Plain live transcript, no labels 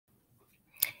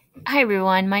Hi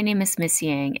everyone, my name is Miss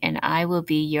Yang and I will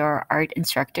be your art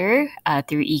instructor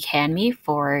through eAcademy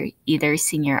for either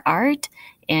senior art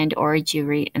and or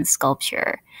jewelry and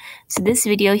sculpture. So this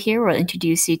video here will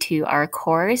introduce you to our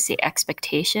course, the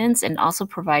expectations, and also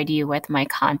provide you with my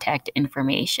contact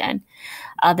information.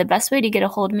 The best way to get a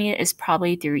hold of me is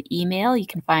probably through email. You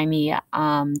can find me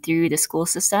through the school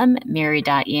system,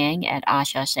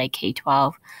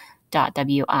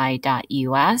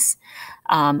 mary.yang@oshkosh.wi.us.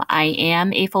 I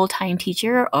am a full-time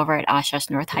teacher over at Oshkosh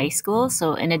North High School.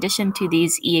 So in addition to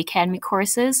these eAcademy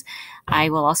courses, I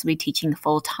will also be teaching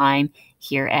full-time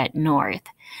here at North.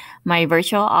 My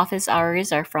virtual office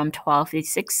hours are from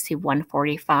 12:56 to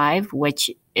 1:45, which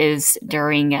is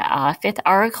during fifth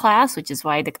hour class, which is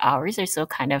why the hours are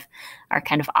kind of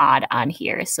odd on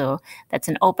here. So that's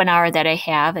an open hour that I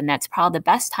have, and that's probably the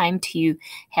best time to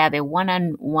have a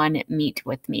one-on-one meet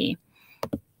with me.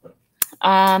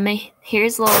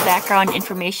 Here's a little background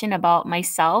information about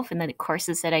myself and the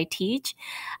courses that I teach.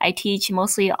 I teach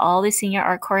mostly all the senior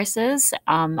art courses.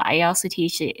 I also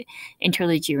teach an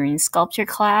interlude jewelry and sculpture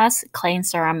class, clay and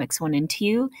ceramics 1 and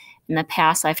 2. In the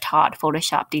past, I've taught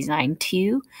Photoshop design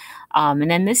 2.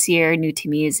 And then this year, new to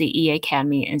me, is the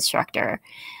eAcademy instructor.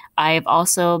 I've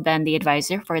also been the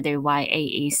advisor for the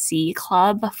YAAC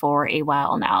club for a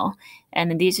while now.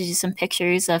 And these are just some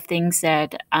pictures of things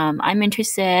that I'm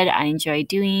interested, I enjoy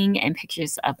doing, and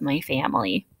pictures of my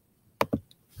family.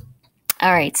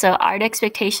 All right, so art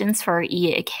expectations for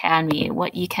eAcademy,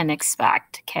 what you can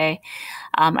expect, okay?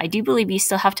 I do believe you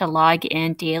still have to log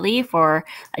in daily for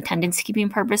attendance keeping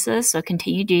purposes, so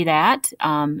continue to do that.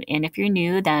 And if you're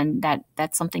new, then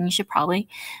that's something you should probably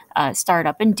start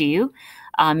up and do.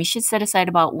 You should set aside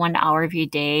about 1 hour of your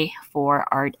day for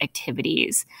art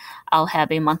activities. I'll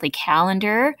have a monthly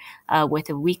calendar with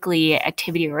a weekly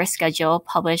activity or a schedule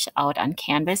published out on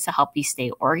Canvas to help you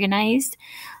stay organized.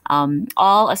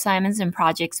 All assignments and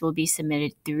projects will be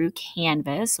submitted through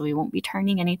Canvas, so we won't be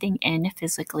turning anything in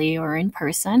physically or in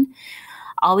person.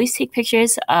 Always take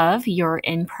pictures of your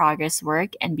in-progress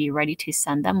work and be ready to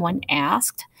send them when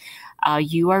asked.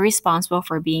 You are responsible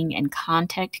for being in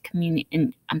constant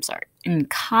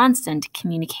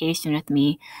communication with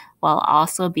me while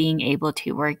also being able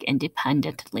to work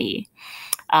independently.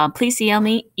 Please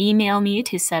email me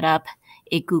to set up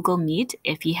a Google Meet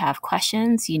if you have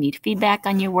questions, you need feedback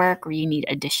on your work, or you need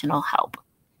additional help.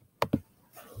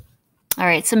 All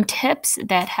right, some tips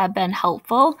that have been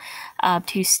helpful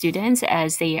to students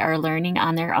as they are learning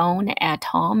on their own at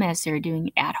home, as they're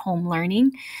doing at-home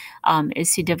learning,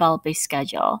 is to develop a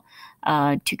schedule,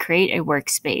 to create a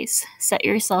workspace. Set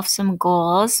yourself some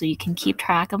goals so you can keep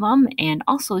track of them, and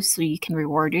also so you can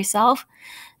reward yourself.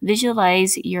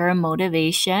 Visualize your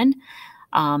motivation,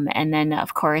 and then,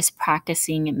 of course,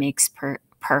 practicing makes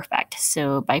perfect.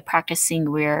 So by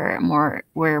practicing, we're more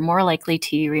likely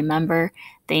to remember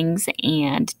things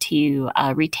and to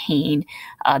retain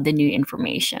the new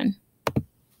information.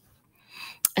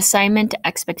 Assignment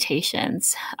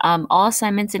expectations. All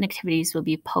assignments and activities will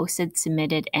be posted,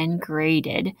 submitted, and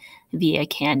graded via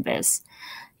Canvas.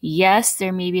 Yes,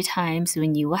 there may be times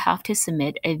when you will have to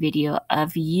submit a video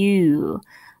of you.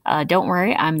 Don't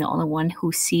worry, I'm the only one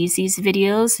who sees these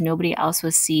videos. Nobody else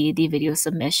will see the video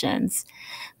submissions.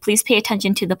 Please pay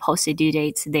attention to the posted due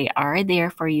dates. They are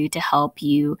there for you to help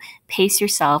you pace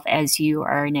yourself as you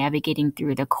are navigating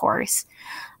through the course.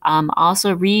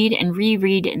 Also, read and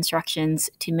reread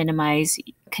instructions to minimize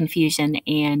confusion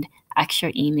and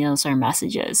extra emails or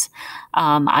messages.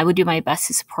 I would do my best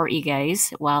to support you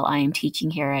guys while I am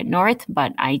teaching here at North,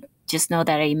 but I just know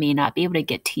that I may not be able to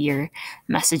get to your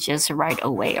messages right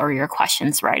away or your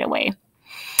questions right away.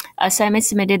 Assignments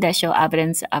submitted that show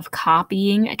evidence of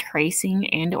copying, tracing,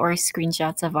 and or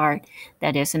screenshots of art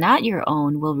that is not your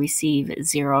own will receive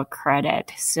 0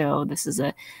 credit. So this is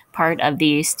a part of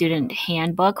the student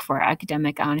handbook for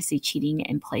academic honesty, cheating,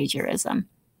 and plagiarism.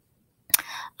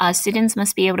 Students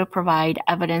must be able to provide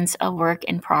evidence of work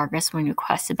in progress when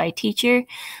requested by teacher.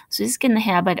 So just get in the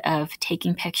habit of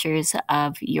taking pictures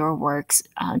of your works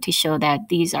to show that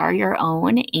these are your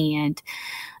own, and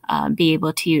be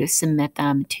able to submit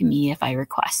them to me if I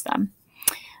request them.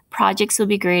 Projects will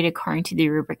be graded according to the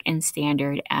rubric and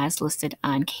standard as listed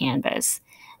on Canvas.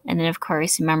 And then, of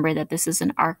course, remember that this is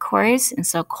an art course, and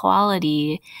so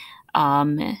quality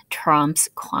trumps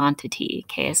quantity.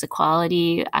 Okay, as a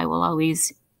quality, I will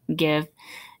always give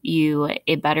you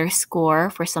a better score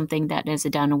for something that is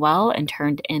done well and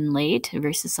turned in late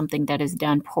versus something that is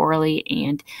done poorly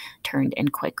and turned in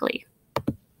quickly.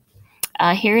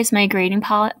 Here is my grading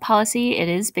policy. It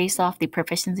is based off the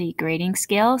proficiency grading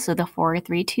scale, so the 4,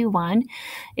 3, 2, 1.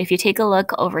 If you take a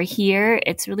look over here,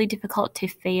 it's really difficult to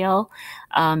fail.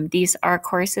 These are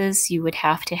courses you would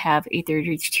have to have a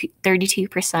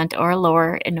 32% or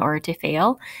lower in order to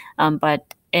fail,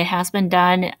 but it has been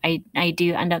done. I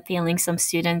do end up failing some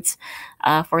students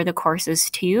for the courses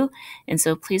too, and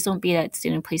so please don't be that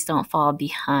student. Please don't fall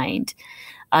behind.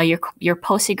 Your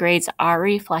posted grades are a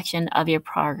reflection of your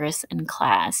progress in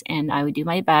class, and I would do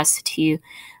my best to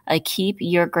keep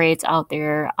your grades out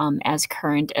there as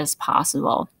current as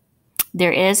possible.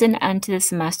 There is an end to the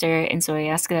semester, and so I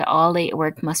ask that all late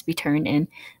work must be turned in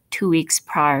 2 weeks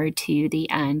prior to the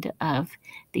end of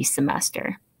the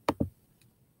semester.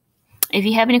 If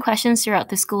you have any questions throughout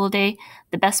the school day,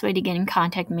 the best way to get in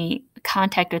contact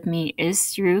with me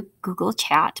is through Google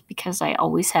Chat, because I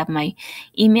always have my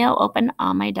email open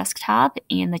on my desktop,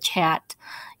 and the chat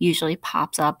usually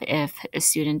pops up if a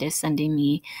student is sending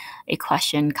me a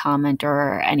question, comment,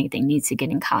 or anything needs to get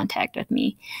in contact with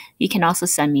me. You can also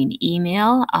send me an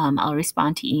email. I'll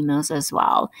respond to emails as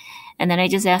well. And then I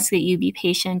just ask that you be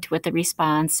patient with the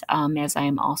response as I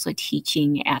am also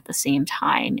teaching at the same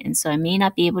time. And so I may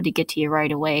not be able to get to you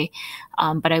right away,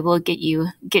 but I will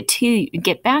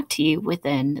get back to you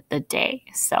within the day.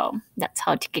 So that's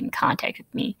how to get in contact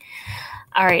with me.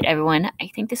 All right, everyone, I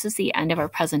think this is the end of our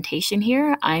presentation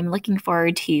here. I'm looking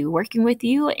forward to working with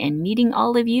you and meeting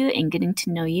all of you and getting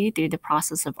to know you through the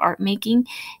process of art making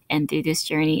and through this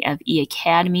journey of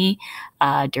eAcademy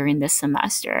during this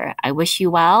semester. I wish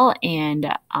you well,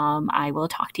 and I will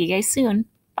talk to you guys soon.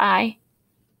 Bye.